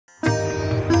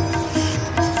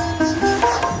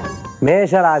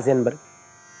மேஷ ராசி என்பது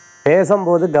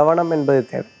பேசும்போது கவனம் என்பது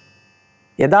தேவை.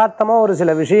 யதார்த்தமாக ஒரு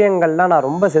சில விஷயங்கள்லாம் நான்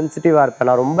ரொம்ப சென்சிட்டிவாக இருப்பேன்,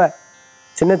 நான் ரொம்ப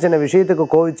சின்ன சின்ன விஷயத்துக்கு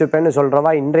கோவிச்சுப்பேன்னு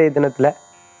சொல்கிறவா இன்றைய தினத்தில்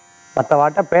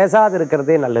மற்றவாட்ட பேசாது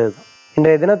இருக்கிறதே நல்லது தான்.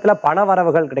 இன்றைய தினத்தில் பண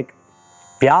வரவுகள் கிடைக்கும்,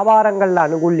 வியாபாரங்களில்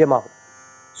அனுகூல்யமாகும்,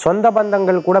 சொந்த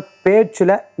பந்தங்கள் கூட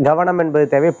பேச்சில் கவனம் என்பது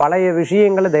தேவை. பழைய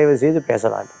விஷயங்களை தயவு செய்து பேச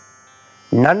வேண்டும்.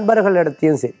 நண்பர்கள்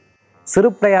இடத்தையும் சரி, சிறு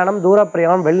பிரயாணம், தூர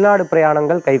பிரயாணம், வெளிநாடு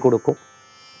பிரயாணங்கள் கை கொடுக்கும்.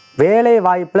 வேலை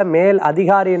வாய்ப்பில் மேல்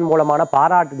அதிகாரியின் மூலமான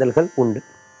பாராட்டுதல்கள் உண்டு.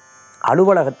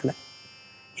 அலுவலகத்தில்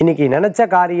இன்னைக்கு நினைச்ச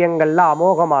காரியங்கள்லாம்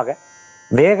அமோகமாக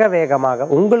வேகமாக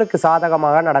உங்களுக்கு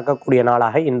சாதகமாக நடக்கக்கூடிய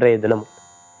நாளாக இன்றைய தினம்.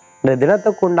 இந்த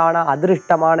தினத்துக்குண்டான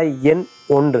அதிர்ஷ்டமான எண்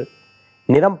 1,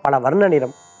 நிறம் பல வர்ண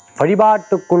நிறம்,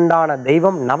 வழிபாட்டுக்குண்டான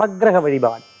தெய்வம் நவக்கிரக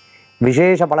வழிபாடு,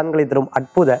 விசேஷ பலன்களை தரும்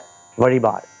அற்புத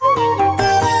வழிபாடு.